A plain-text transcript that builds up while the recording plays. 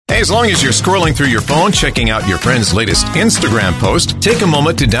As long as you're scrolling through your phone, checking out your friend's latest Instagram post, take a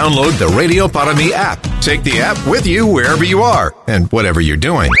moment to download the Radio Para Mi app. Take the app with you wherever you are and whatever you're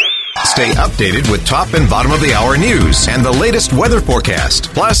doing. Stay updated with top and bottom of the hour news and the latest weather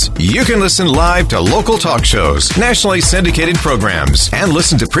forecast. Plus, you can listen live to local talk shows, nationally syndicated programs, and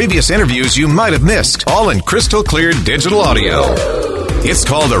listen to previous interviews you might have missed, all in crystal clear digital audio. It's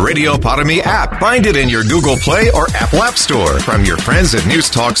called the Radio Para Mi app. Find it in your Google Play or Apple App Store from your friends at News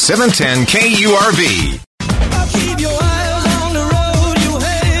Talk 710 KURV.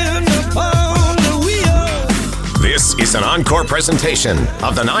 This is an encore presentation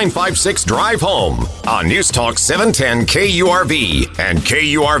of the 956 Drive Home on News Talk 710 KURV and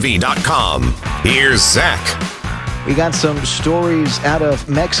KURV.com. Here's Zach. We got some stories out of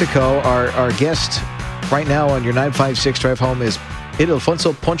Mexico. Our guest right now on your 956 Drive Home is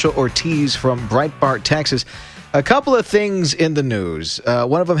Ildefonso Ortiz from Breitbart, Texas. A couple of things in the news.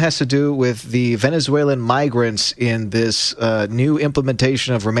 One of them has to do with the Venezuelan migrants in this new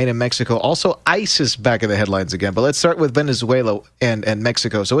implementation of Remain in Mexico. Also, ISIS back in the headlines again. But let's start with Venezuela and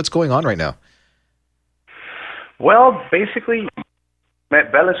Mexico. So what's going on right now? Well, basically,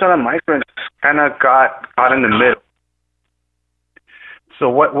 Venezuelan migrants kind of got in the middle. So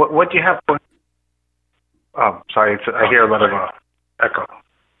what do you have? Oh, sorry, I hear a lot of echo.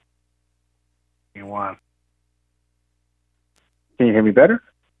 Can you hear me better?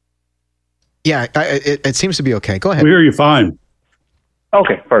 Yeah, it seems to be okay. Go ahead. We hear you fine.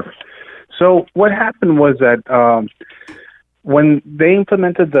 Okay, perfect. So what happened was that when they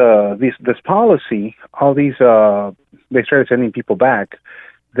implemented this policy, all these they started sending people back.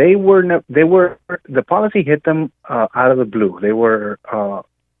 The policy hit them out of the blue. They were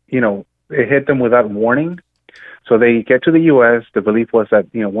it hit them without warning. So they get to the U.S. The belief was that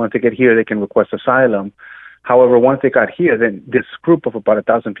once they get here, they can request asylum. However, once they got here, then this group of about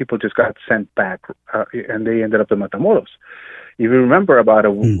 1,000 people just got sent back, and they ended up in Matamoros. If you remember, about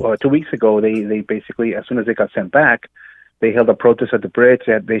 2 weeks ago, they basically, as soon as they got sent back, they held a protest at the bridge.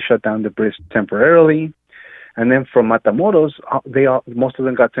 They shut down the bridge temporarily, and then from Matamoros, most of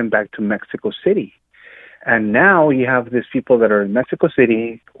them got sent back to Mexico City. And now you have these people that are in Mexico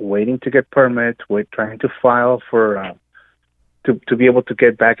City waiting to get permits, trying to file for to be able to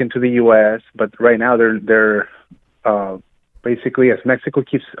get back into the U.S. But right now they're basically, as Mexico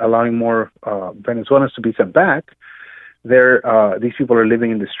keeps allowing more Venezuelans to be sent back, these people are living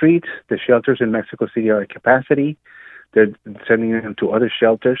in the streets. The shelters in Mexico City are at capacity. They're sending them to other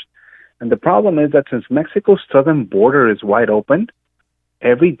shelters. And the problem is that since Mexico's southern border is wide open,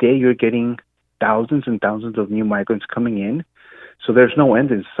 every day you're getting thousands and thousands of new migrants coming in. So there's no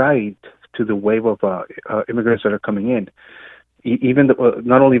end in sight to the wave of immigrants that are coming in. Even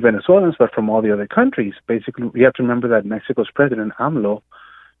not only Venezuelans, but from all the other countries. Basically, you have to remember that Mexico's president, AMLO,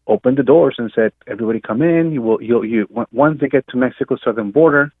 opened the doors and said, everybody come in. Once they get to Mexico's southern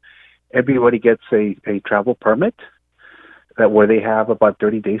border, everybody gets a travel permit where they have about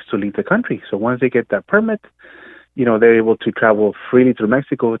 30 days to leave the country. So once they get that permit, they're able to travel freely through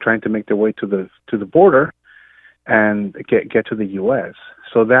Mexico, trying to make their way to the border and get to the U.S.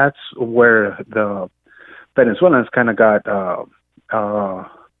 So that's where the Venezuelans kind of got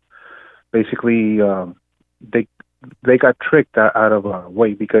basically they got tricked out of a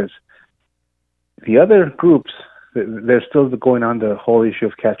way, because the other groups, they're still going on the whole issue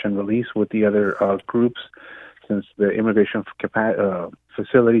of catch and release with the other groups, since the immigration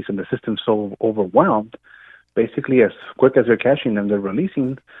facilities and the system's so overwhelmed. Basically, as quick as they're catching them, they're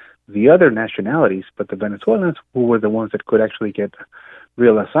releasing the other nationalities. But the Venezuelans, who were the ones that could actually get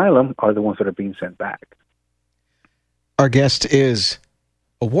real asylum, are the ones that are being sent back. Our guest is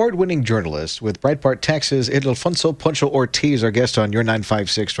award-winning journalist with Breitbart Texas, Ildefonso Ortiz, our guest on your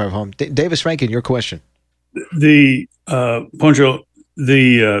 956 Drive Home. Davis Rankin, your question. The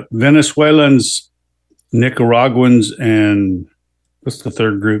Venezuelans, Nicaraguans, and what's the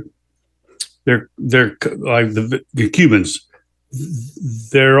third group? They're like the Cubans.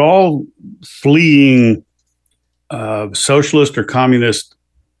 They're all fleeing socialist or communist.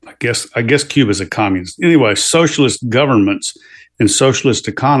 I guess Cuba's a communist. Anyway, socialist governments and socialist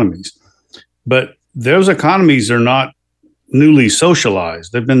economies. But those economies are not newly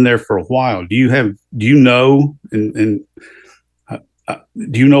socialized. They've been there for a while. Do you know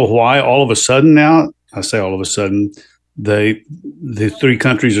why all of a sudden now? I say all of a sudden, the three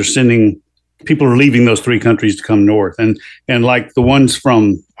countries are sending people are leaving those three countries to come north, and like the ones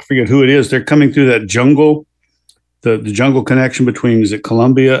from, I forget who it is, they're coming through that jungle, the jungle connection between, is it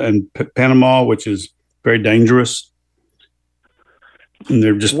Colombia and Panama, which is very dangerous. and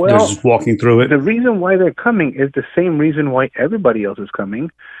they're just walking through it. The reason why they're coming is the same reason why everybody else is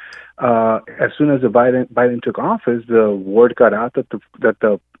coming. As soon as Biden took office, the word got out that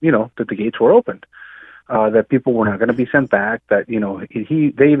the gates were opened, that people were not going to be sent back. That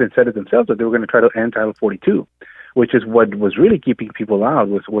they even said it themselves that they were going to try to end Title 42, which is what was really keeping people out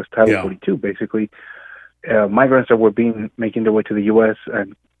was Title 42. Basically, migrants that were making their way to the U.S.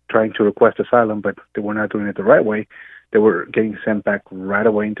 and trying to request asylum, but they were not doing it the right way. They were getting sent back right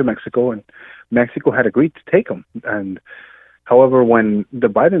away into Mexico, and Mexico had agreed to take them. And however, when the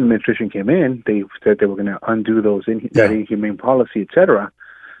Biden administration came in, they said they were going to undo that inhumane policy, etc.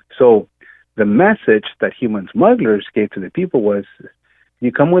 So the message that human smugglers gave to the people was,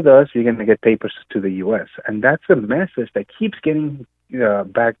 you come with us, you're going to get papers to the U.S. And that's a message that keeps getting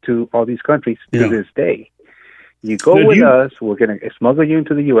back to all these countries to this day. You go with us, we're going to smuggle you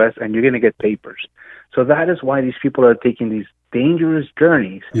into the U.S., and you're going to get papers. So that is why these people are taking these dangerous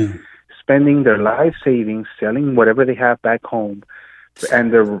journeys, spending their life savings, selling whatever they have back home,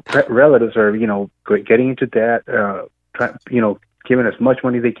 and their relatives are, getting into debt, giving as much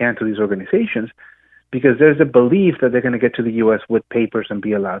money they can to these organizations, because there's a belief that they're going to get to the U.S. with papers and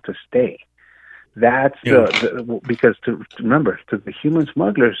be allowed to stay. That's because remember, to the human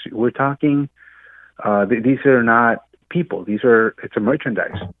smugglers, we're talking. These are not people. It's a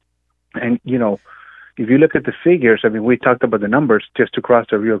merchandise. And, if you look at the figures, I mean, we talked about the numbers just to cross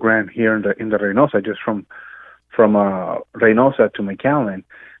the Rio Grande here in the Reynosa, just from Reynosa to McAllen,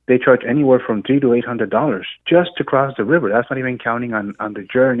 they charge anywhere from $300 to $800 just to cross the river. That's not even counting on the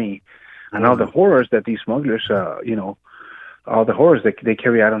journey and all the horrors that these smugglers, all the horrors that they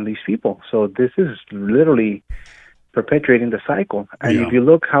carry out on these people. So this is literally perpetuating the cycle. And if you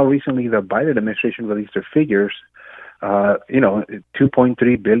look how recently the Biden administration released their figures,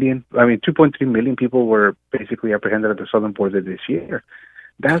 2.3 million people were basically apprehended at the southern border this year.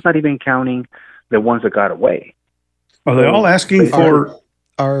 That's not even counting the ones that got away. Are they all asking for...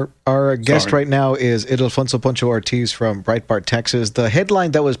 Our guest right now is Ildefonso Poncho Ortiz from Breitbart, Texas. The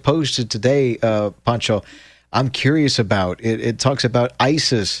headline that was posted today, Poncho, I'm curious about. It talks about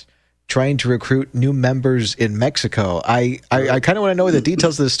ISIS trying to recruit new members in Mexico. I kind of want to know what the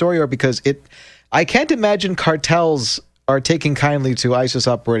details of the story are, because I can't imagine cartels are taking kindly to ISIS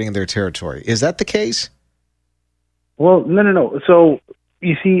operating in their territory. Is that the case? Well, no. So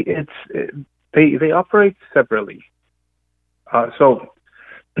you see, they operate separately. So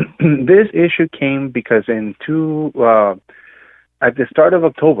this issue came because at the start of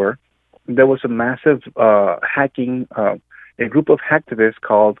October, there was a massive hacking. A group of hacktivists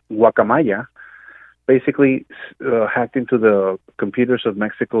called Guacamaya basically hacked into the computers of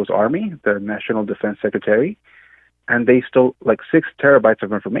Mexico's army, the National Defense Secretary, and they stole like 6 terabytes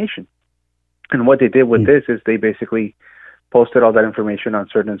of information. And what they did with this is they basically posted all that information on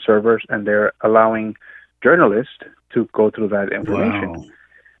certain servers, and they're allowing journalists to go through that information. Wow.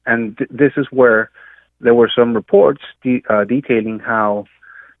 And this is where there were some reports detailing how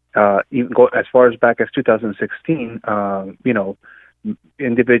even go as far as back as 2016,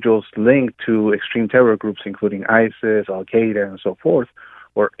 individuals linked to extreme terror groups, including ISIS, Al Qaeda, and so forth,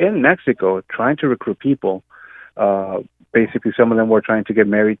 were in Mexico trying to recruit people. Basically, some of them were trying to get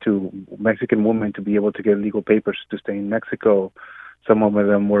married to Mexican women to be able to get legal papers to stay in Mexico. Some of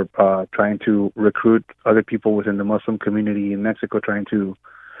them were trying to recruit other people within the Muslim community in Mexico, trying to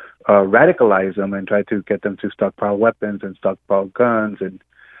radicalize them and try to get them to stockpile weapons and stockpile guns. And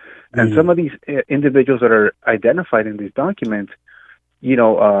some of these individuals that are identified in these documents,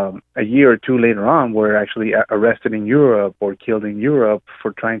 a year or two later on, were actually arrested in Europe or killed in Europe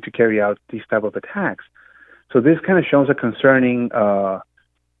for trying to carry out these type of attacks. So this kind of shows a concerning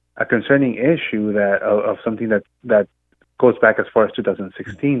issue that of something that goes back as far as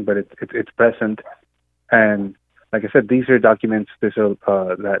 2016, but it's present. And like I said, these are documents that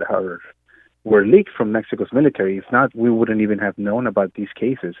were leaked from Mexico's military. If not, we wouldn't even have known about these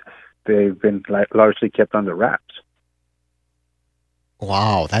cases. They've been largely kept under wraps.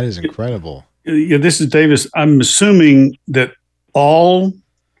 Wow, that is incredible. Yeah, this is Davis. I'm assuming that all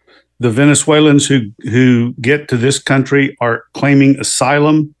the Venezuelans who get to this country are claiming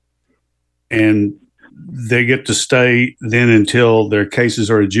asylum, and they get to stay then until their cases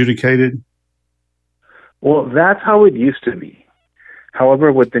are adjudicated? Well, that's how it used to be.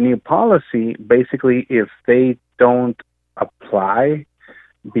 However, with the new policy, basically, if they don't apply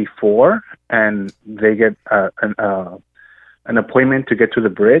before and they get an appointment to get to the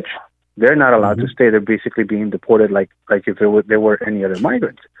bridge, they're not allowed to stay. They're basically being deported like if they were any other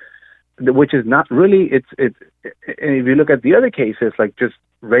migrants, which is not really. It's and if you look at the other cases, like just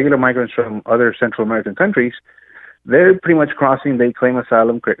regular migrants from other Central American countries, they're pretty much crossing. They claim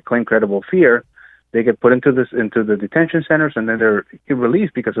asylum, claim credible fear. They get put into the detention centers, and then they're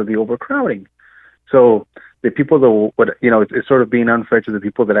released because of the overcrowding. So the people that, it's sort of being unfair to the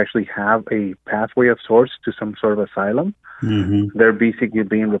people that actually have a pathway of sorts to some sort of asylum. Mm-hmm. They're basically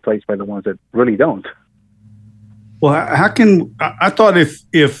being replaced by the ones that really don't. Well, I thought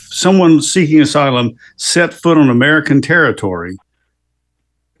if someone seeking asylum set foot on American territory,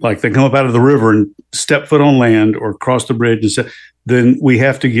 like they come up out of the river and step foot on land or cross the bridge, then we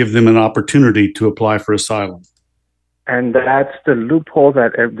have to give them an opportunity to apply for asylum. And that's the loophole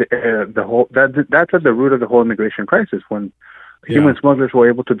that that's at the root of the whole immigration crisis. When human smugglers were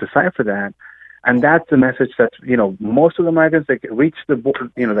able to decipher that, and that's the message that most of the migrants that reach the border,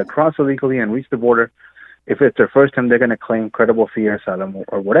 that cross illegally and reach the border, if it's their first time, they're going to claim credible fear asylum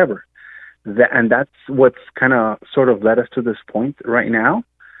or whatever. And that's what's kind of sort of led us to this point right now.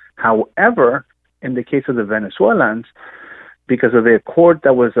 However, in the case of the Venezuelans, because of the accord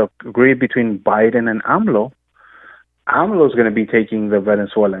that was agreed between Biden and AMLO is going to be taking the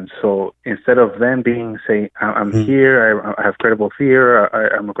Venezuelans. So instead of them being, say, I'm here, I have credible fear,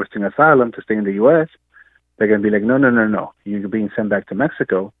 I'm requesting asylum to stay in the U.S., they're going to be like, no, you're being sent back to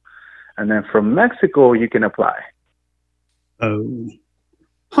Mexico. And then from Mexico, you can apply. Oh.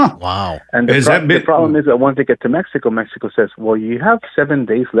 Huh. Wow. And the problem is that once they get to Mexico, Mexico says, well, you have 7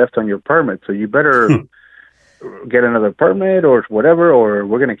 days left on your permit, so you better get another permit or whatever, or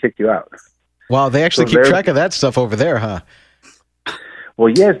we're going to kick you out. Wow, they actually keep track of that stuff over there, huh? Well,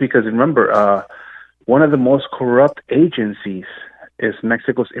 yes, because remember, one of the most corrupt agencies is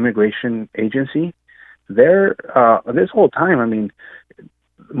Mexico's immigration agency. They're, this whole time,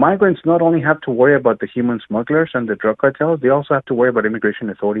 migrants not only have to worry about the human smugglers and the drug cartels, they also have to worry about immigration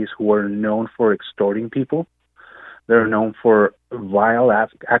authorities who are known for extorting people. They're known for vile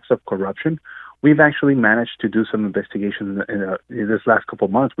acts of corruption. We've actually managed to do some investigations in this last couple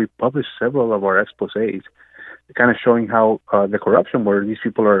of months. We've published several of our exposés kind of showing how the corruption where these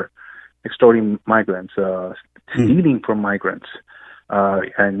people are extorting migrants, stealing from migrants.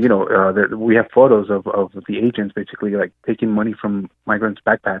 We have photos of the agents basically like taking money from migrants'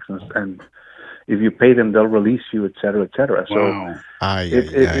 backpacks and if you pay them, they'll release you, et cetera, et cetera. Wow. So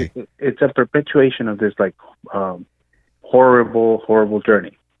it's a perpetuation of this horrible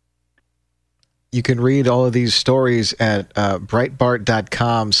journey. You can read all of these stories at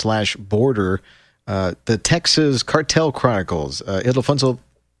Breitbart.com/border. The Texas Cartel Chronicles. Ildefonso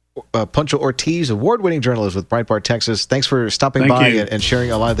Poncho Ortiz, award-winning journalist with Breitbart Texas. Thanks for stopping by and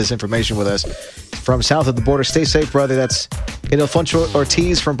sharing a lot of this information with us from south of the border. Stay safe, brother. That's Ildefonso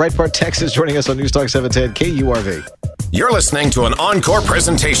Ortiz from Breitbart Texas joining us on News Talk 710 KURV. You're listening to an encore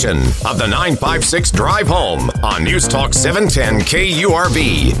presentation of the 956 Drive Home on News Talk 710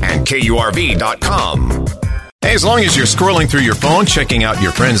 KURV and KURV.com. As long as you're scrolling through your phone, checking out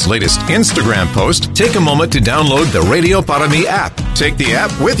your friend's latest Instagram post, take a moment to download the Radio Para Mi app. Take the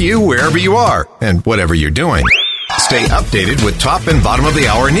app with you wherever you are and whatever you're doing. Stay updated with top and bottom of the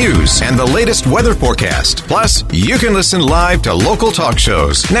hour news and the latest weather forecast. Plus, you can listen live to local talk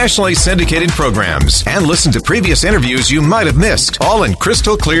shows, nationally syndicated programs, and listen to previous interviews you might have missed, all in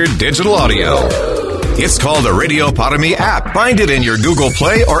crystal clear digital audio. It's called the Radio Para Mi app. Find it in your Google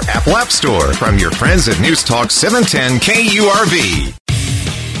Play or Apple App Store from your friends at News Talk 710 KURV.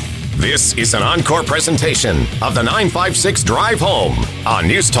 This is an encore presentation of the 956 Drive Home on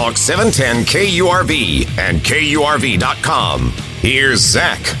News Talk 710 KURV and KURV.com. Here's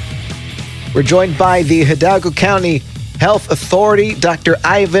Zach. We're joined by the Hidalgo County Health Authority, Dr.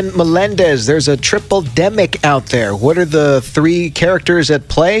 Ivan Melendez. There's a triple-demic out there. What are the 3 characters at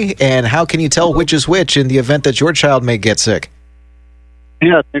play, and how can you tell which is which in the event that your child may get sick?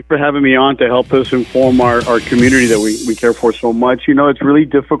 Yeah, thanks for having me on to help us inform our community that we care for so much. It's really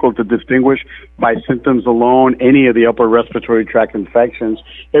difficult to distinguish by symptoms alone any of the upper respiratory tract infections.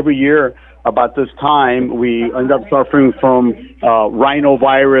 Every year, about this time, we end up suffering from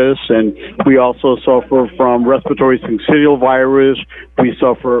rhinovirus, and we also suffer from respiratory syncytial virus. We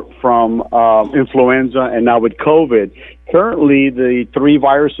suffer from influenza, and now with COVID. Currently, the 3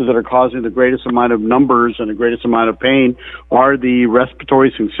 viruses that are causing the greatest amount of numbers and the greatest amount of pain are the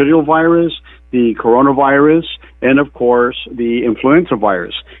respiratory syncytial virus, the coronavirus, and, of course, the influenza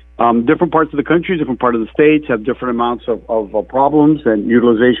virus. Different parts of the country, different parts of the states have different amounts of problems and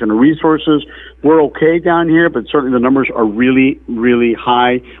utilization of resources. We're okay down here, but certainly the numbers are really, really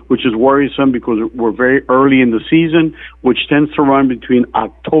high, which is worrisome because we're very early in the season, which tends to run between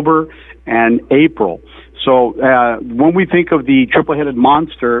October and April. So when we think of the triple-headed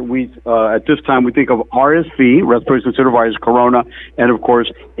monster, we at this time we think of RSV, respiratory syncytial virus, corona, and of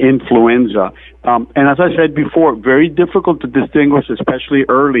course influenza. And as I said before, very difficult to distinguish, especially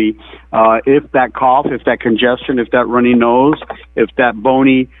early, if that cough, if that congestion, if that runny nose, if that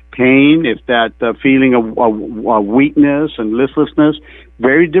bony pain, if that feeling of weakness and listlessness.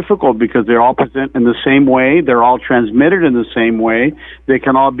 Very difficult because they all present in the same way. They're all transmitted in the same way. They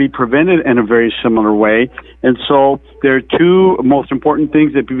can all be prevented in a very similar way. And so there are two most important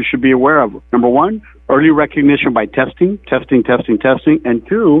things that people should be aware of. Number one, early recognition by testing. And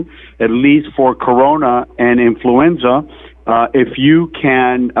two, at least for corona and influenza, if you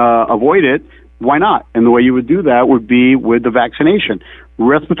can avoid it, why not? And the way you would do that would be with the vaccination.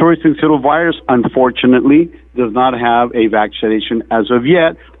 Respiratory syncytial virus, unfortunately, does not have a vaccination as of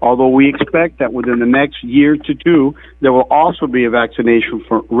yet, although we expect that within the next year to two, there will also be a vaccination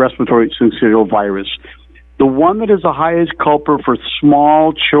for respiratory syncytial virus. The one that is the highest culprit for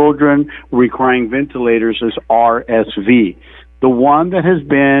small children requiring ventilators is RSV. The one that has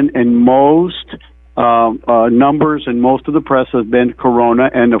been in most numbers and most of the press has been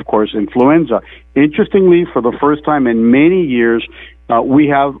corona and, of course, influenza. Interestingly, for the first time in many years, we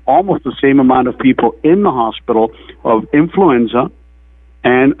have almost the same amount of people in the hospital of influenza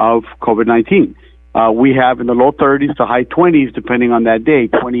and of COVID-19. We have in the low 30s to high 20s, depending on that day,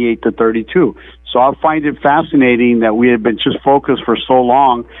 28 to 32. So I find it fascinating that we have been just focused for so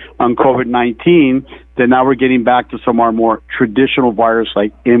long on COVID-19 that now we're getting back to some of our more traditional virus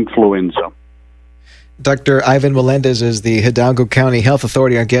like influenza. Dr. Ivan Melendez is the Hidalgo County Health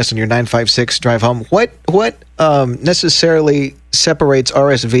Authority, our guest on your 956 Drive Home. What necessarily separates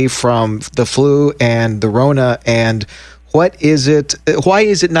RSV from the flu and the Rona, and what is it? Why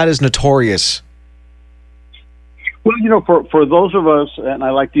is it not as notorious? Well, for those of us, and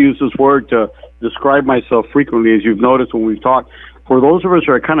I like to use this word to describe myself frequently, as you've noticed when we've talked, for those of us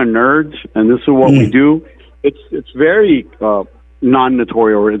who are kind of nerds, and this is what we do, it's very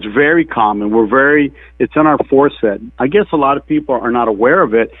non-notorious. It's very common. It's in our foresight. I guess a lot of people are not aware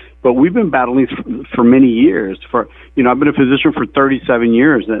of it, but we've been battling for many years. I've been a physician for 37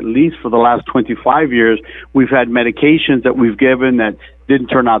 years, and at least for the last 25 years, we've had medications that we've given that didn't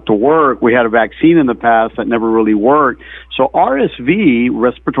turn out to work. We had a vaccine in the past that never really worked. So RSV,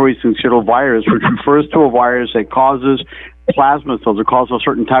 respiratory syncytial virus, which refers to a virus that causes plasma cells, or causes a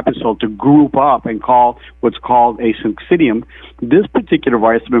certain type of cell to group up and call what's called a syncytium. This particular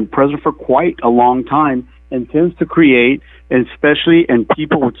virus has been present for quite a long time and tends to create, especially in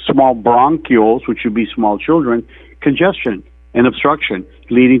people with small bronchioles, which would be small children, congestion and obstruction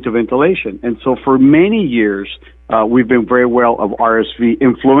leading to ventilation. And so for many years, we've been very well of RSV.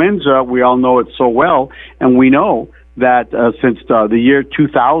 Influenza, we all know it so well, and we know that since the year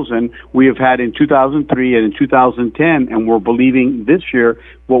 2000, we have had in 2003 and in 2010, and we're believing this year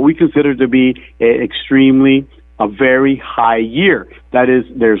what we consider to be a very high year. That is,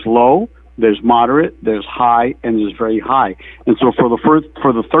 there's low, there's moderate, there's high, and there's very high. And so for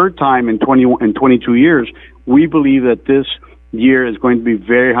the third time in 22 years, we believe that this year is going to be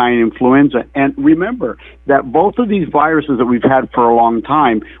very high in influenza. And remember that both of these viruses that we've had for a long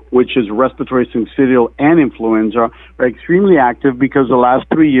time, which is respiratory syncytial and influenza, are extremely active because the last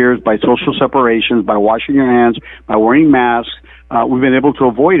 3 years, by social separations, by washing your hands, by wearing masks, we've been able to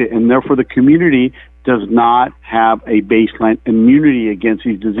avoid it. And therefore the community does not have a baseline immunity against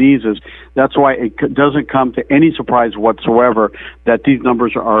these diseases. That's why it doesn't come to any surprise whatsoever that these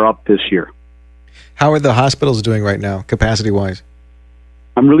numbers are up this year. How are the hospitals doing right now, capacity-wise?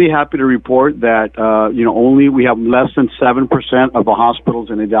 I'm really happy to report that, only we have less than 7% of the hospitals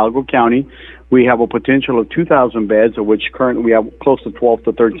in Hidalgo County. We have a potential of 2,000 beds, of which currently we have close to 12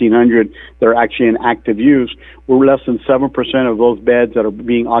 to 1,300 that are actually in active use. We're less than 7% of those beds that are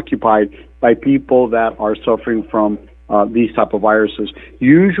being occupied by people that are suffering from these type of viruses.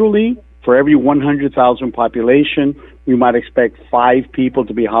 Usually, for every 100,000 population, we might expect 5 people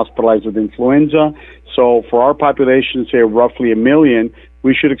to be hospitalized with influenza. So for our population, say roughly 1 million,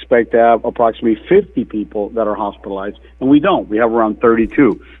 we should expect to have approximately 50 people that are hospitalized. And we don't. We have around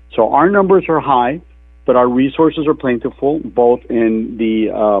 32. So our numbers are high, but our resources are plentiful, both in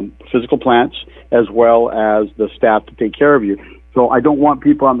the physical plants as well as the staff to take care of you. So I don't want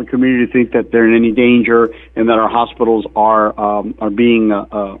people in the community to think that they're in any danger and that our hospitals are being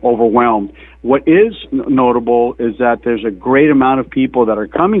overwhelmed. What is notable is that there's a great amount of people that are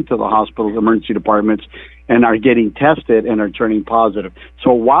coming to the hospital's emergency departments and are getting tested and are turning positive.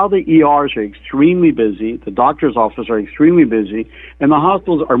 So while the ERs are extremely busy, the doctor's offices are extremely busy, and the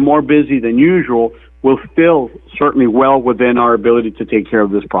hospitals are more busy than usual, we're still certainly well within our ability to take care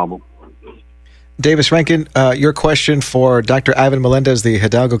of this problem. Davis Rankin, your question for Dr. Ivan Melendez, the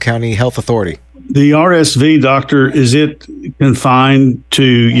Hidalgo County Health Authority. The RSV, doctor, is it confined to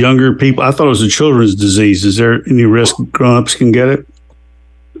younger people? I thought it was a children's disease. Is there any risk grown-ups can get it?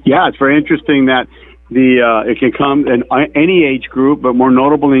 Yeah, it's very interesting that it can come in any age group, but more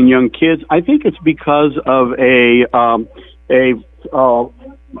notable in young kids. I think it's because of a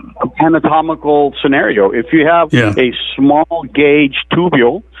anatomical scenario. If you have a small gauge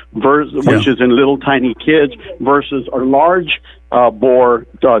tubule, which is in little tiny kids, versus a large bore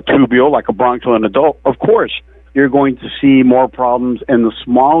tubule like a bronchial in adult, of course you're going to see more problems in the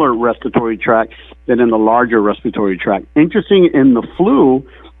smaller respiratory tract than in the larger respiratory tract. Interesting, in the flu,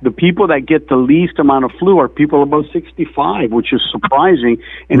 the people that get the least amount of flu are people above 65, which is surprising,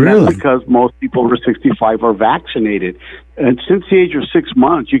 and that's because most people over 65 are vaccinated. And since the age of 6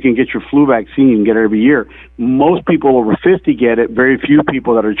 months, you can get your flu vaccine and get it every year. Most people over 50 get it. Very few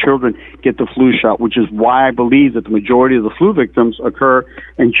people that are children get the flu shot, which is why I believe that the majority of the flu victims occur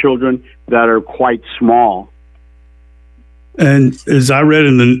in children that are quite small. And as I read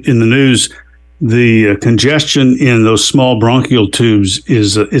in the news, the congestion in those small bronchial tubes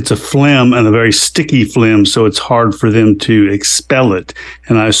it's a phlegm, and a very sticky phlegm, so it's hard for them to expel it.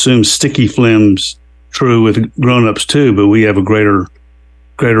 And I assume sticky phlegm's true with grown-ups too, but we have a greater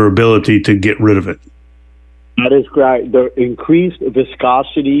ability to get rid of it. That is correct. The increased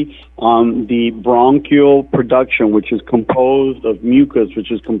viscosity on the bronchial production, which is composed of mucus,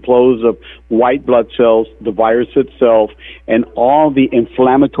 which is composed of white blood cells, the virus itself, and all the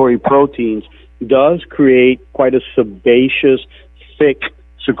inflammatory proteins, does create quite a sebaceous, thick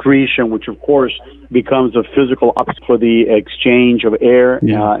secretion, which of course becomes a physical obstacle for the exchange of air,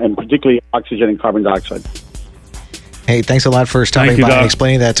 and particularly oxygen and carbon dioxide. Hey, thanks a lot for stopping by and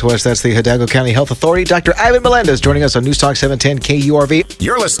explaining that to us. That's the Hidalgo County Health Authority. Dr. Ivan Melendez joining us on News Talk 710 KURV.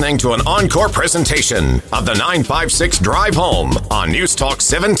 You're listening to an encore presentation of the 956 Drive Home on News Talk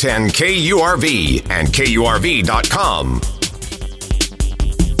 710 KURV and KURV.com.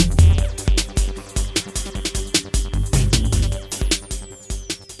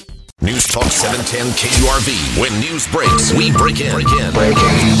 News Talk 710 KURV. When news breaks, we break in. Breaking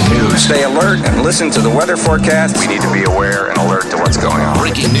news. Stay alert and listen to the weather forecast. We need to be aware and alert to what's going on.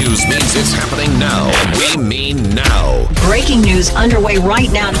 Breaking news means it's happening now, and we mean now. Breaking news underway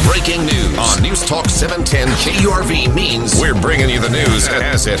right now. Breaking news on News Talk 710 KURV means we're bringing you the news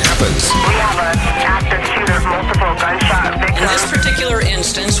as it happens. We have an active shooter, multiple gunshot victims. In this particular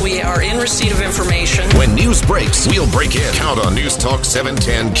instance, we are in receipt of information. When news breaks, we'll break in. Count on News Talk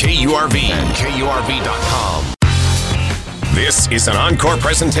 710 KURV and KURV.com. This is an encore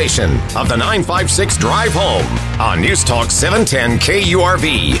presentation of the 956 Drive Home on News Talk 710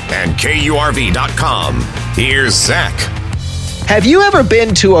 KURV and KURV.com. Here's Zach. Have you ever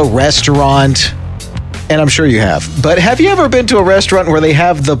been to a restaurant? And I'm sure you have. But have you ever been to a restaurant where they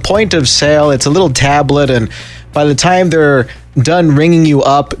have the point of sale? It's a little tablet, and by the time they're done ringing you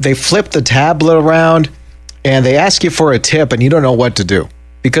up, they flip the tablet around and they ask you for a tip, and you don't know what to do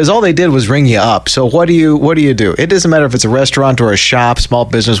because all they did was ring you up. So what do you do? It doesn't matter if it's a restaurant or a shop, small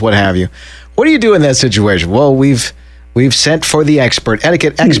business, what have you. What do you do in that situation? Well, we've sent for the expert,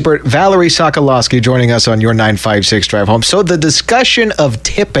 etiquette expert Valerie Sokolowski, joining us on your 956 Drive Home. So the discussion of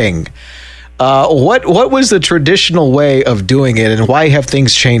tipping. What was the traditional way of doing it, and why have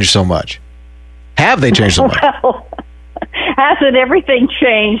things changed so much? Have they changed so much? Well, hasn't everything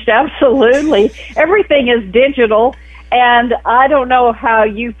changed? Absolutely. Everything is digital, and I don't know how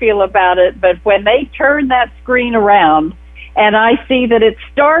you feel about it, but when they turn that screen around and I see that it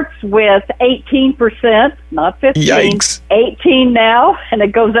starts with 18%, not 15, Yikes. 18 now, and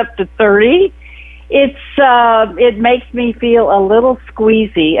it goes up to 30, it makes me feel a little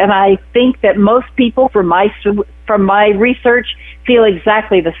squeezy, and I think that most people from my research feel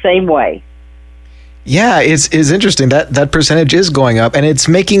exactly the same way. Yeah, it's interesting. That percentage is going up, and it's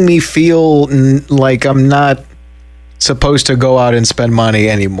making me feel like I'm not supposed to go out and spend money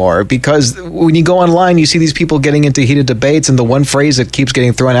anymore, because when you go online, you see these people getting into heated debates, and the one phrase that keeps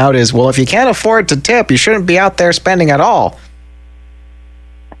getting thrown out is, well, if you can't afford to tip, you shouldn't be out there spending at all.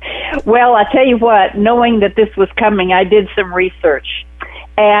 Well, I tell you what, knowing that this was coming, I did some research,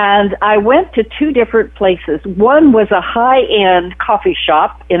 and I went to two different places. One was a high-end coffee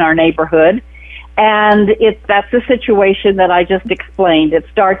shop in our neighborhood, and that's the situation that I just explained. It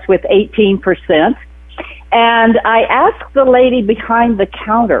starts with 18%. And I asked the lady behind the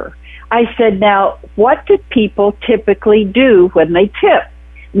counter, I said, now, what do people typically do when they tip?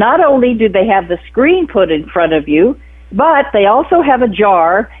 Not only do they have the screen put in front of you, but they also have a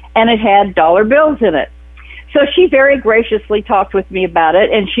jar, and it had dollar bills in it. So she very graciously talked with me about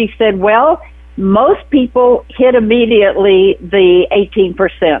it, and she said, well, most people hit immediately the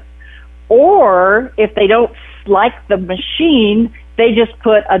 18%. Or if they don't like the machine, they just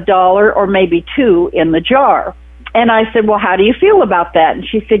put $1 or maybe $2 in the jar. And I said, well, how do you feel about that? And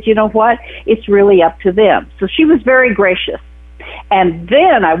she said, you know what? It's really up to them. So she was very gracious. And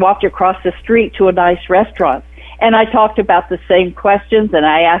then I walked across the street to a nice restaurant, and I talked about the same questions, and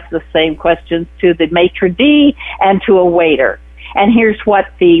I asked the same questions to the maitre d' and to a waiter. And here's what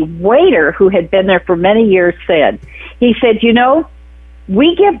the waiter, who had been there for many years, said. He said, you know,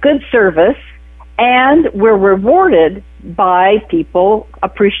 we give good service, and we're rewarded by people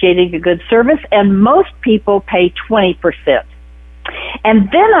appreciating the good service, and most people pay 20%. And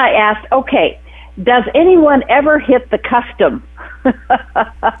then I asked, okay, does anyone ever hit the custom?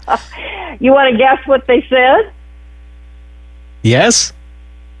 You want to guess what they said? Yes.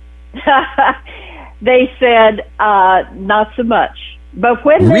 They said, not so much. But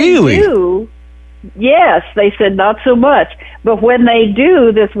when really? They do, yes, they said not so much. But when they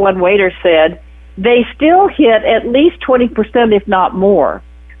do, this one waiter said, they still hit at least 20%, if not more.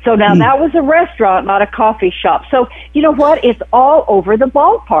 So now that was a restaurant, not a coffee shop. So you know what? It's all over the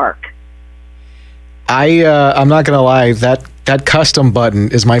ballpark. I'm not going to lie. That custom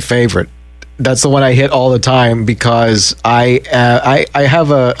button is my favorite. That's the one I hit all the time because I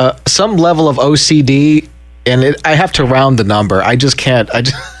have some level of OCD, and I have to round the number. I just can't take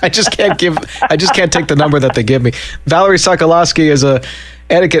the number that they give me. Valerie Sokolowski is a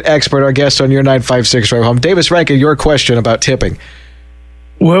etiquette expert, our guest on your 956 Drive Home. Davis Rankin, your question about tipping.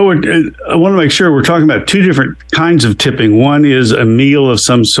 Well, I want to make sure we're talking about two different kinds of tipping. One is a meal of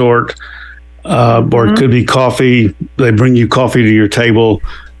some sort, or it could be coffee. They bring you coffee to your table,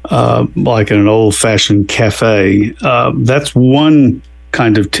 like in an old-fashioned cafe. That's one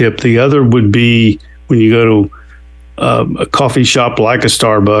kind of tip. The other would be when you go to a coffee shop like a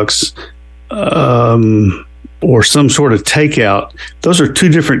Starbucks, or some sort of takeout. Those are two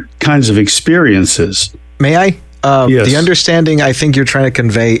different kinds of experiences. May I? Yes. The understanding I think you're trying to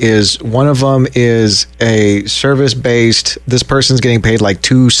convey is one of them is a service-based, this person's getting paid like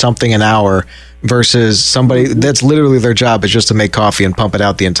 $2 something an hour versus somebody that's literally their job is just to make coffee and pump it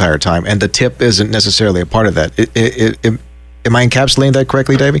out the entire time. And the tip isn't necessarily a part of that. Am I encapsulating that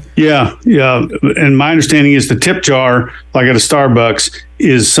correctly, Davey? Yeah. And my understanding is the tip jar, like at a Starbucks,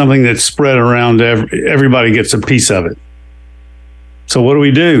 is something that's spread around. Everybody gets a piece of it. So what do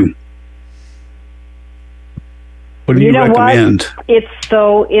we do? What do you recommend? What? It's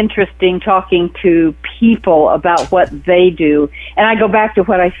so interesting talking to people about what they do. And I go back to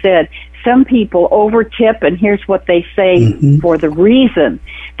what I said. Some people over tip, and here's what they say for the reason.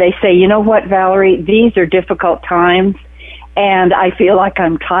 They say, you know what, Valerie, these are difficult times, and I feel like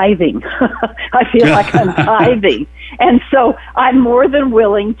I'm tithing. And so I'm more than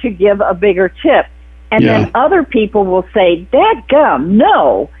willing to give a bigger tip. And then other people will say, dadgum,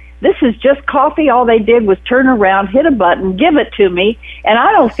 no. This is just coffee. All they did was turn around, hit a button, give it to me, and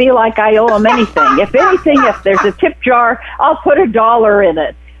I don't feel like I owe them anything. If anything, if there's a tip jar, I'll put $1 in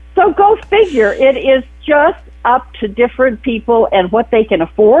it. So go figure. It is just up to different people and what they can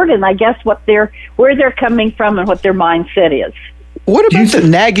afford, and I guess where they're coming from and what their mindset is. What about the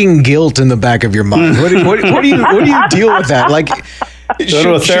nagging guilt in the back of your mind? What do you deal with that? Like, go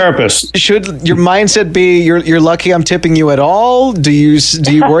to a therapist. Should your mindset be you're lucky I'm tipping you at all? Do you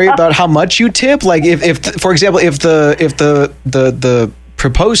worry about how much you tip? Like if for example if the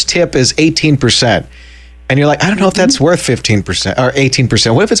proposed tip is 18%, and you're like, I don't know if that's worth 15% or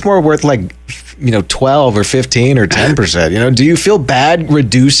 18%. What if it's more worth like 12 or 15 or 10%? Do you feel bad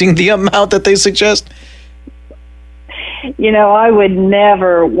reducing the amount that they suggest? I would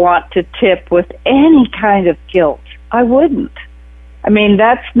never want to tip with any kind of guilt. I wouldn't. I mean,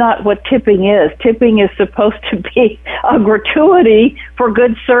 that's not what tipping is. Tipping is supposed to be a gratuity for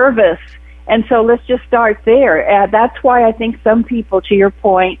good service. And so let's just start there. That's why I think some people, to your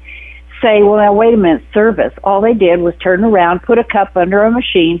point, say, well, now, wait a minute, service. All they did was turn around, put a cup under a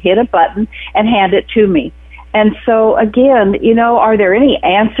machine, hit a button, and hand it to me. And so, again, are there any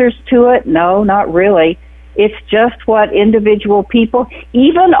answers to it? No, not really. It's just what individual people,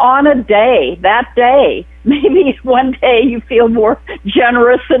 even on that day, maybe one day you feel more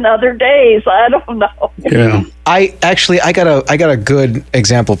generous than other days. I don't know. Yeah. I got a good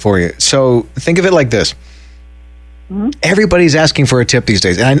example for you. So think of it like this. Everybody's asking for a tip these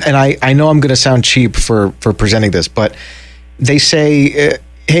days. And I know I'm going to sound cheap for presenting this, but they say,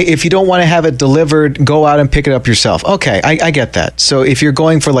 hey, if you don't want to have it delivered, go out and pick it up yourself. Okay, I get that. So if you're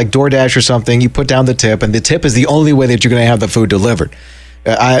going for like DoorDash or something, you put down the tip, and the tip is the only way that you're going to have the food delivered.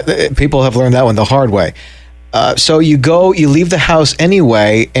 People have learned that one the hard way. So you leave the house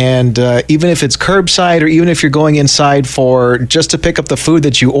anyway, and even if it's curbside or even if you're going inside for just to pick up the food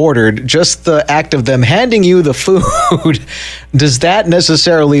that you ordered, just the act of them handing you the food, does that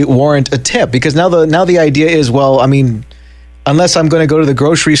necessarily warrant a tip? Because now the idea is, well, I mean, unless I'm going to go to the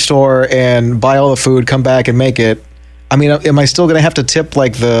grocery store and buy all the food, come back and make it, I mean, am I still going to have to tip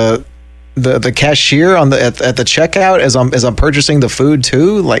like the cashier at the checkout as I'm purchasing the food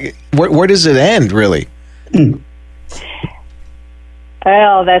too? Like, where does it end really?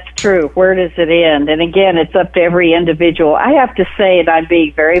 Well, that's true. Where does it end? And again, it's up to every individual. I have to say, and I'm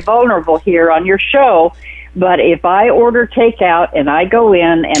being very vulnerable here on your show, but if I order takeout and I go in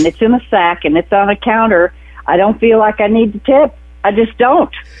and it's in a sack and it's on a counter, I don't feel like I need to tip. I just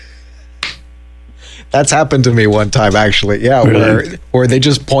don't. That's happened to me one time, actually. Yeah, really? where they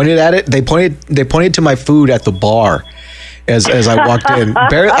just pointed at it. They pointed to my food at the bar as I walked in.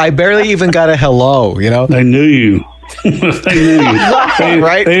 I barely even got a hello. You know, they knew you. They knew you.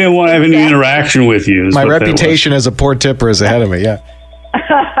 Right? They didn't want to have any interaction with you. My reputation as a poor tipper is ahead of me. Yeah.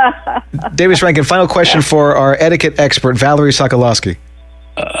 Davis Rankin, final question for our etiquette expert, Valerie Sokolowski.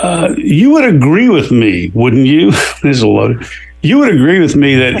 You would agree with me, wouldn't you? This is a load. You would agree with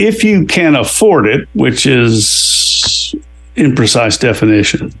me that if you can afford it, which is imprecise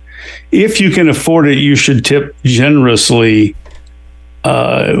definition, if you can afford it, you should tip generously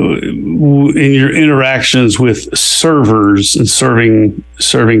in your interactions with servers and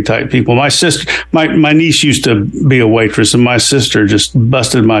serving type people. My sister, my niece used to be a waitress, and my sister just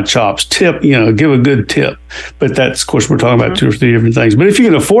busted my chops. Tip, give a good tip. But that's, of course, we're talking about 2 or 3 different things. But if you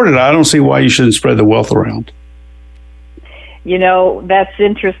can afford it, I don't see why you shouldn't spread the wealth around. That's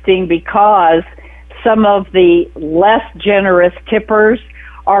interesting because some of the less generous tippers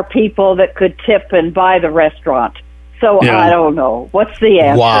are people that could tip and buy the restaurant. So yeah. I don't know. What's the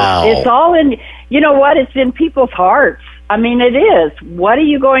answer? Wow. It's all in, it's in people's hearts. I mean, it is. What are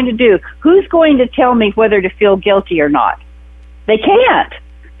you going to do? Who's going to tell me whether to feel guilty or not? They can't.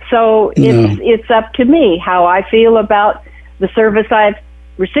 So it's up to me how I feel about the service I've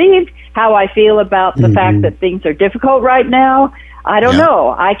received, how I feel about the fact that things are difficult right now. I don't know.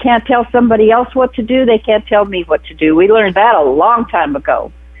 I can't tell somebody else what to do. They can't tell me what to do. We learned that a long time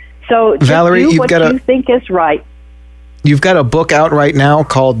ago. So Valerie, do what you think is right. You've got a book out right now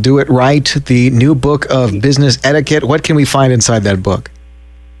called Do It Right, the new book of business etiquette. What can we find inside that book?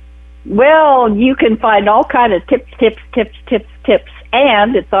 Well, you can find all kind of tips,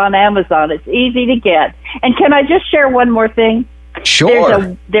 and it's on Amazon. It's easy to get. And can I just share one more thing?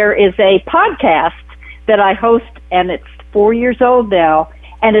 Sure. There is a podcast that I host, and it's 4 years old now,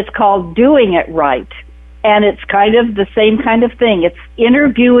 and it's called Doing It Right. And it's kind of the same kind of thing. It's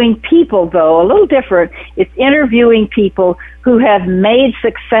interviewing people, though, a little different. It's interviewing people who have made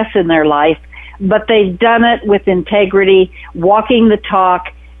success in their life, but they've done it with integrity, walking the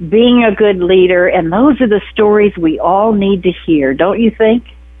talk, being a good leader, and those are the stories we all need to hear, don't you think?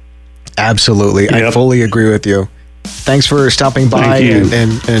 Absolutely. Yep. I fully agree with you. Thanks for stopping by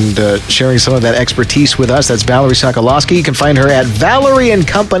and sharing some of that expertise with us. That's Valerie Sokolowski. You can find her at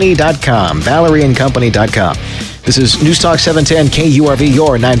valerieandcompany.com. valerieandcompany.com. This is News Talk 710 KURV,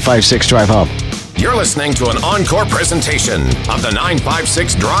 your 956 Drive Home. You're listening to an encore presentation of the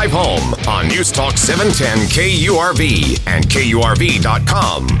 956 Drive Home on News Talk 710 KURV and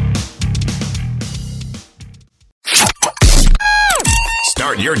KURV.com.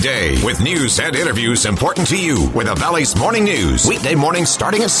 Start your day with news and interviews important to you with the Valley's Morning News. Weekday mornings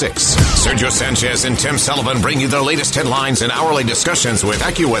starting at 6. Sergio Sanchez and Tim Sullivan bring you the latest headlines and hourly discussions with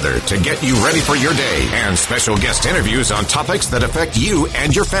AccuWeather to get you ready for your day. And special guest interviews on topics that affect you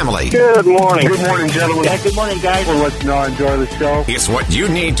and your family. Good morning. Good morning, gentlemen. Yeah, good morning, guys. We'll let you know I enjoy the show. It's what you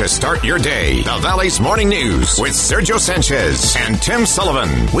need to start your day. The Valley's Morning News with Sergio Sanchez and Tim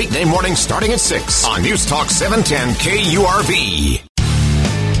Sullivan. Weekday mornings starting at 6 on News Talk 710 KURV.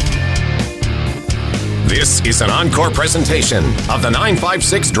 This is an encore presentation of the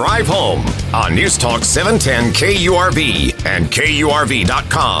 956 Drive Home on News Talk 710 KURV and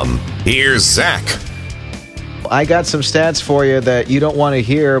KURV.com. Here's Zach. I got some stats for you that you don't want to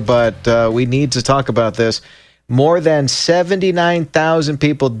hear, but we need to talk about this. More than 79,000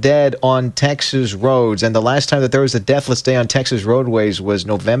 people dead on Texas roads. And the last time that there was a deathless day on Texas roadways was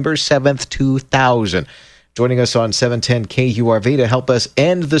November 7th, 2000. Joining us on 710 KURV to help us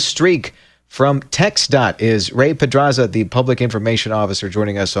end the streak from TxDOT is Ray Pedraza, the Public Information Officer,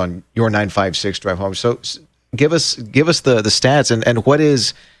 joining us on your 956 Drive Home. So give us the stats and what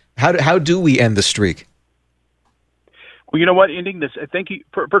is how do we end the streak? Well, you know what? Ending this. Thank you.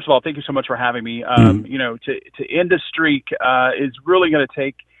 First of all, thank you so much for having me. To end a streak is really going to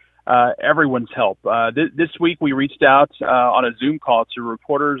take everyone's help. This week we reached out on a Zoom call to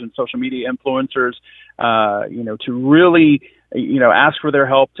reporters and social media influencers, to really, ask for their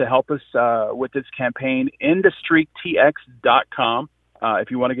help to help us with this campaign. IndustryTX.com.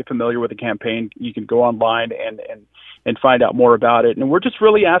 If you want to get familiar with the campaign, you can go online and find out more about it. And we're just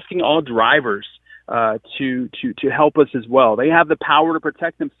really asking all drivers to help us as well. They have the power to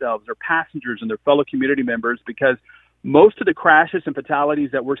protect themselves, their passengers, and their fellow community members, because most of the crashes and fatalities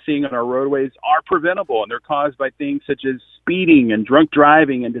that we're seeing on our roadways are preventable, and they're caused by things such as speeding and drunk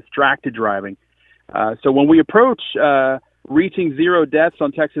driving and distracted driving. So when we approach reaching zero deaths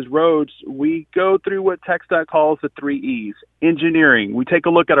on Texas roads, we go through what TxDOT calls the 3 E's. Engineering. We take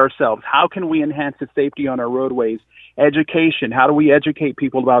a look at ourselves. How can we enhance the safety on our roadways? Education. How do we educate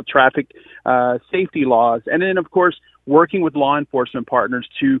people about traffic safety laws? And then, of course, working with law enforcement partners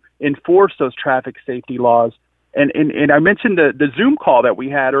to enforce those traffic safety laws. And I mentioned the Zoom call that we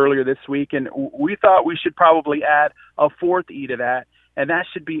had earlier this week, and we thought we should probably add a 4th E to that, and that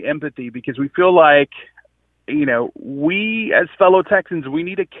should be empathy, because we feel like, we as fellow Texans, we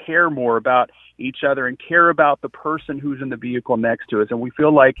need to care more about each other and care about the person who's in the vehicle next to us. And we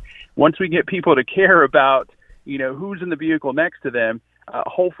feel like once we get people to care about, who's in the vehicle next to them,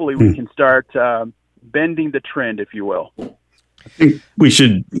 hopefully we can start bending the trend, if you will. I think we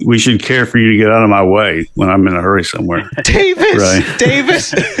should care for you to get out of my way when I'm in a hurry somewhere. Davis, right.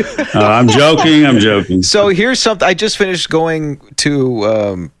 Davis. I'm joking. So here's something. I just finished going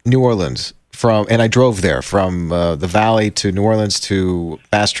to New Orleans and I drove there from the Valley to New Orleans to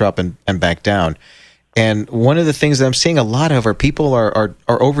Bastrop and back down. And one of the things that I'm seeing a lot of are people are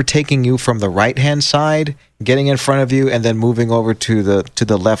overtaking you from the right-hand side, getting in front of you, and then moving over to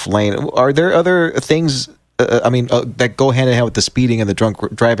the left lane. Are there other things, that go hand in hand with the speeding and the drunk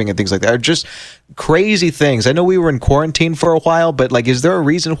driving and things like that? Are just crazy things. I know we were in quarantine for a while, but is there a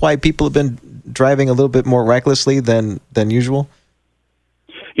reason why people have been driving a little bit more recklessly than usual?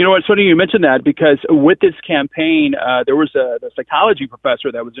 You know what, funny you mentioned that, because with this campaign, there was a psychology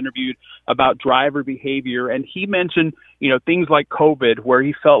professor that was interviewed about driver behavior, and he mentioned, things like COVID, where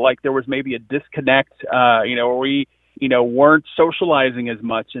he felt like there was maybe a disconnect, where we, weren't socializing as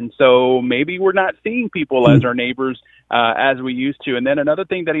much, and so maybe we're not seeing people as our neighbors as we used to. And then another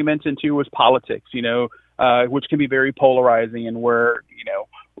thing that he mentioned too was politics, which can be very polarizing, and where,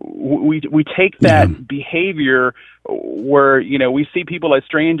 we take that behavior where, we see people as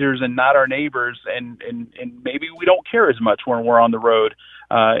strangers and not our neighbors, and maybe we don't care as much when we're on the road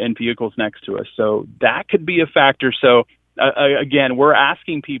in vehicles next to us. So that could be a factor. So again, we're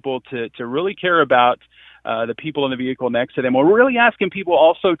asking people to really care about the people in the vehicle next to them. We're really asking people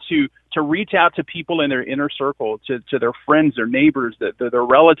also to reach out to people in their inner circle, to their friends, their neighbors, their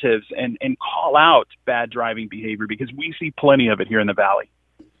relatives, and call out bad driving behavior, because we see plenty of it here in the Valley.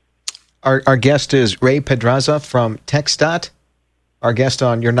 Our guest is Ray Pedraza from TxDOT. Our guest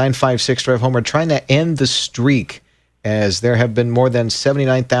on your 956 Drive Home. We're trying to end the streak, as there have been more than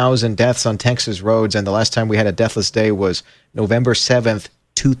 79,000 deaths on Texas roads, and the last time we had a deathless day was November 7th,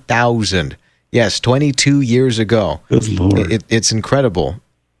 2000. Yes, 22 years ago. Good Lord. It's incredible.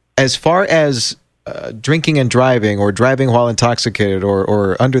 As far as drinking and driving, or driving while intoxicated,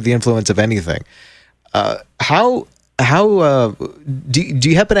 or under the influence of anything, how do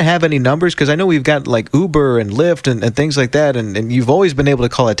you happen to have any numbers? Because I know we've got like Uber and Lyft and things like that, and you've always been able to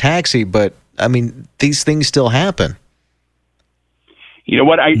call a taxi, but these things still happen. You know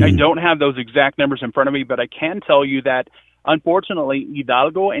what? I don't have those exact numbers in front of me, but I can tell you that unfortunately,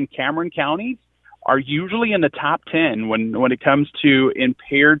 Hidalgo and Cameron counties are usually in the top 10 when it comes to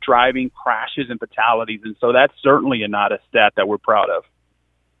impaired driving, crashes, and fatalities, and so that's certainly not a stat that we're proud of.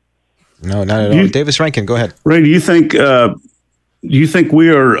 No, not at all. Davis Rankin, go ahead. Ray, do you think we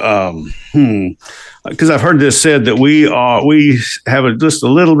are? Because I've heard this said that we have just a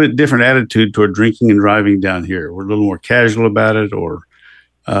little bit different attitude toward drinking and driving down here. We're a little more casual about it, or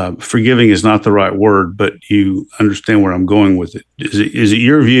forgiving is not the right word, but you understand where I'm going with it. Is it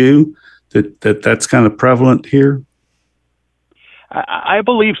your view that's kind of prevalent here? I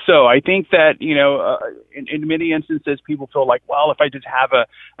believe so. I think that, in many instances, people feel like, well, if I just have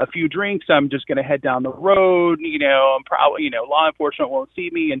a few drinks, I'm just going to head down the road, I'm probably, law enforcement won't see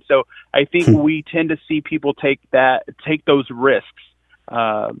me. And so I think we tend to see people take those risks,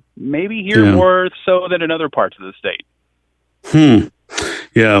 maybe here more so than in other parts of the state.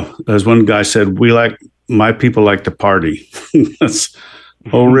 Yeah. As one guy said, my people like to party.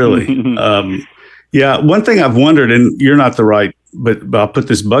 Oh, really? Yeah. One thing I've wondered, and you're not the right, but I'll put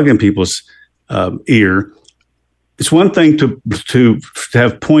this bug in people's ear. It's one thing to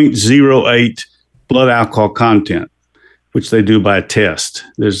have 0.08 blood alcohol content, which they do by a test.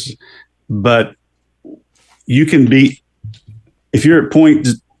 But you can be, if you're at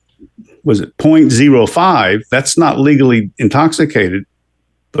 0.05, that's not legally intoxicated,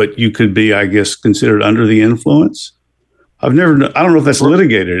 but you could be, I guess, considered under the influence. I don't know if that's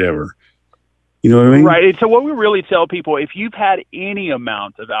litigated ever. You know what I mean? Right. So what we really tell people, if you've had any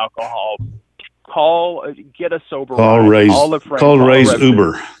amount of alcohol, get a sober ride. Call Ray's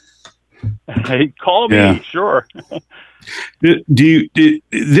Uber. Hey, call me, sure.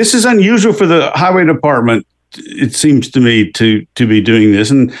 This is unusual for the highway department, it seems to me, to be doing this,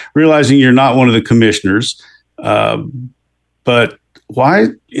 and realizing you're not one of the commissioners. But why,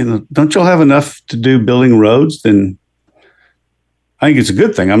 don't y'all have enough to do building roads? Then I think it's a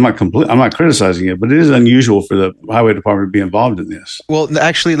good thing. I'm not criticizing it, but it is unusual for the highway department to be involved in this. Well,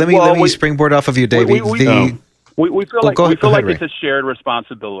 actually, let me springboard off of you, David. We feel like it's a shared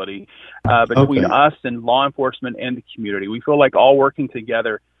responsibility between us and law enforcement and the community. We feel like all working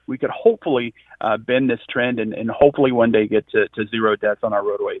together, we could hopefully bend this trend and hopefully one day get to zero deaths on our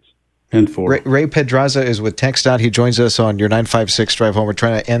roadways. Ray Pedraza is with TxDOT. He joins us on your 956 drive home. We're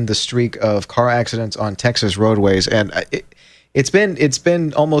trying to end the streak of car accidents on Texas roadways, and it's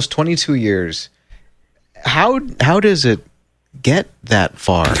been almost 22 years. How does it get that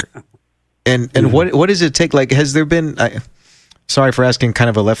far? And what does it take? Like, has there been? Sorry for asking kind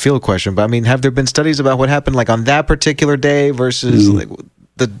of a left field question, but I mean, have there been studies about what happened like on that particular day versus like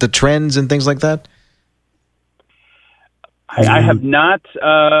the trends and things like that? I have not,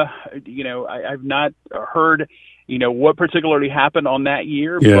 I've not heard, what particularly happened on that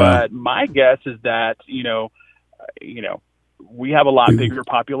year. Yeah. But my guess is that, we have a lot bigger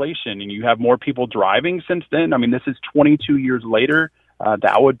population and you have more people driving since then. I mean, this is 22 years later.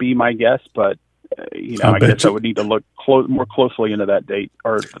 That would be my guess, but I guess I would need to look more closely into that date.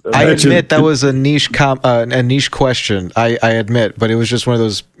 I admit that was a niche question. I admit, but it was just one of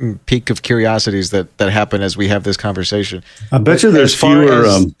those peak of curiosities that happen as we have this conversation. I bet you there's fewer.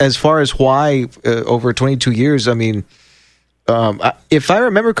 As far as why over 22 years, I mean, if I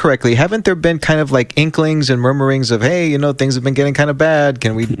remember correctly, haven't there been kind of like inklings and murmurings of, hey, things have been getting kind of bad.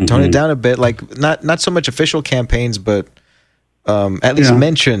 Can we tone it down a bit? Like not so much official campaigns, but at least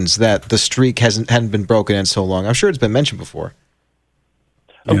mentions that the streak hadn't been broken in so long. I'm sure it's been mentioned before.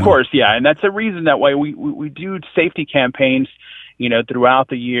 Of course, yeah, and that's a reason that why we do safety campaigns, throughout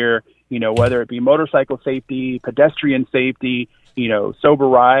the year. Whether it be motorcycle safety, pedestrian safety, sober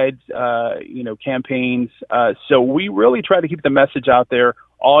rides, campaigns. So we really try to keep the message out there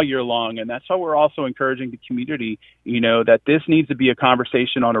all year long. And that's how we're also encouraging the community, that this needs to be a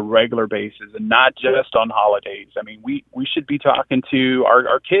conversation on a regular basis and not just on holidays. I mean, we should be talking to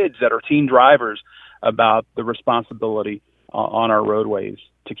our kids that are teen drivers about the responsibility on our roadways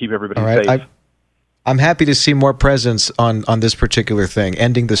to keep everybody safe. I'm happy to see more presence on this particular thing,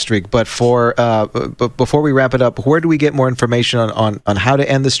 ending the streak. But before we wrap it up, where do we get more information on how to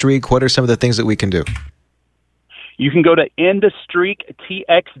end the streak? What are some of the things that we can do? You can go to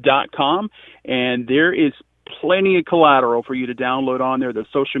endthestreaktx.com, and there is plenty of collateral for you to download on there. There's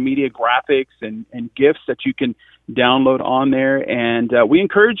social media graphics and GIFs that you can download on there. And we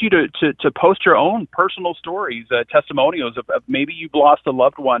encourage you to post your own personal stories, testimonials of maybe you've lost a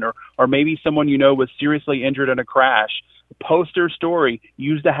loved one or maybe someone was seriously injured in a crash. Post their story.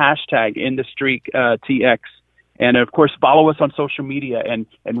 Use the hashtag #EndTheStreakTX. And, of course, follow us on social media and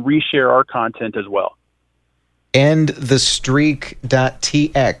reshare our content as well.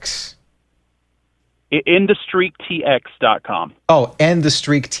 EndTheStreak.tx. EndTheStreaktx.com. Oh,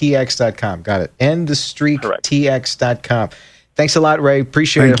 EndTheStreaktx.com. Got it. EndTheStreaktx.com. Thanks a lot, Ray.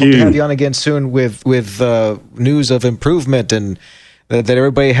 Appreciate it. Hope to have you on again soon with news of improvement and that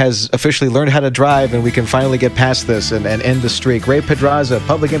everybody has officially learned how to drive and we can finally get past this and end the streak. Ray Pedraza,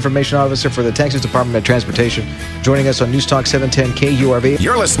 Public Information Officer for the Texas Department of Transportation, joining us on News Talk 710 KURV.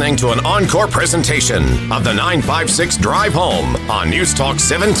 You're listening to an encore presentation of the 956 Drive Home on News Talk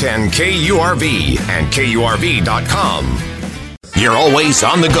 710 KURV and KURV.com. You're always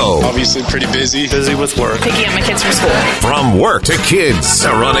on the go. Obviously pretty busy. Busy with work. Picking up my kids from school. From work to kids to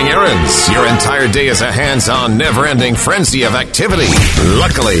running errands, your entire day is a hands-on, never-ending frenzy of activity.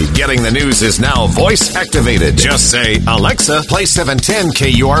 Luckily, getting the news is now voice-activated. Just say, Alexa, play 710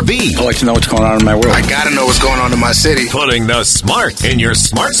 KURV. I like to know what's going on in my world. I gotta know what's going on in my city. Putting the smart in your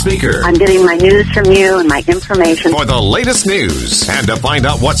smart speaker. I'm getting my news from you and my information. For the latest news and to find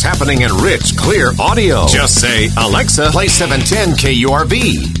out what's happening in rich, clear audio, just say, Alexa, play 710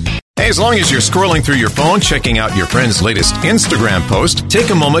 KURV. Hey, as long as you're scrolling through your phone, checking out your friend's latest Instagram post,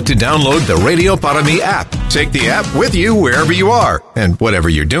 take a moment to download the Radio Para Mi app. Take the app with you wherever you are and whatever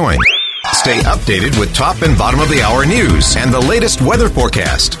you're doing. Stay updated with top and bottom of the hour news and the latest weather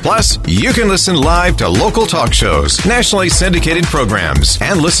forecast. Plus, you can listen live to local talk shows, nationally syndicated programs,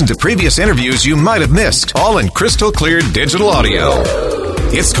 and listen to previous interviews you might have missed, all in crystal clear digital audio.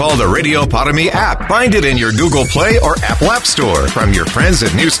 It's called the Radio Potami app. Find it in your Google Play or Apple App Store from your friends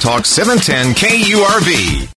at News Talk 710 KURV.